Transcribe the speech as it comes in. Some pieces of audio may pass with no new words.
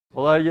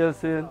Kolay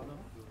gelsin.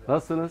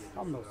 Nasılsınız?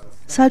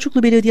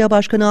 Selçuklu Belediye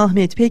Başkanı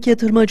Ahmet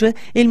Pekyatırmacı,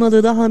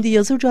 Elmalı'da Hamdi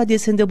Yazır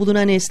Caddesi'nde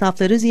bulunan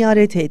esnafları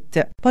ziyaret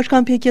etti.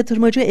 Başkan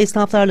Pekyatırmacı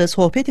esnaflarla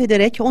sohbet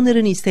ederek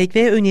onların istek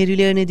ve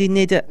önerilerini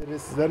dinledi.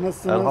 Sizler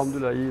nasılsınız?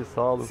 Elhamdülillah iyi,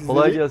 sağ olun.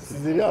 Kolay gelsin.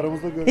 Sizleri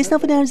aramızda görmek.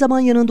 Esnafın her zaman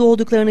yanında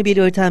olduklarını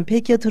belirten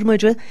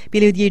Pekyatırmacı,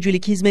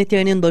 belediyecilik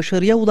hizmetlerinin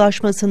başarıya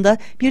ulaşmasında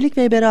birlik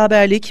ve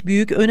beraberlik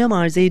büyük önem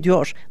arz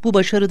ediyor. Bu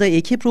başarıda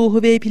ekip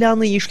ruhu ve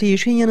planlı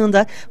işleyişin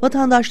yanında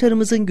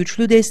vatandaşlarımızın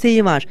güçlü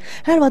desteği var.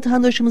 Her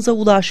vatandaşımıza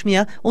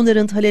ulaşmaya,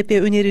 onların talep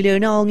ve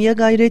önerilerini almaya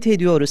gayret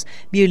ediyoruz.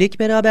 Birlik,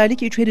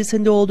 beraberlik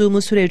içerisinde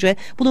olduğumuz sürece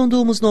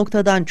bulunduğumuz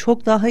noktadan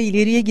çok daha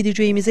ileriye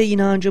gideceğimize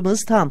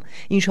inancımız tam.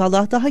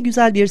 İnşallah daha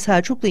güzel bir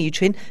Selçuklu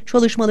için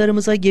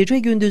çalışmalarımıza gece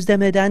gündüz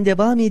demeden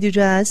devam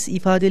edeceğiz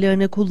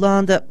ifadelerini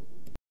kullandı.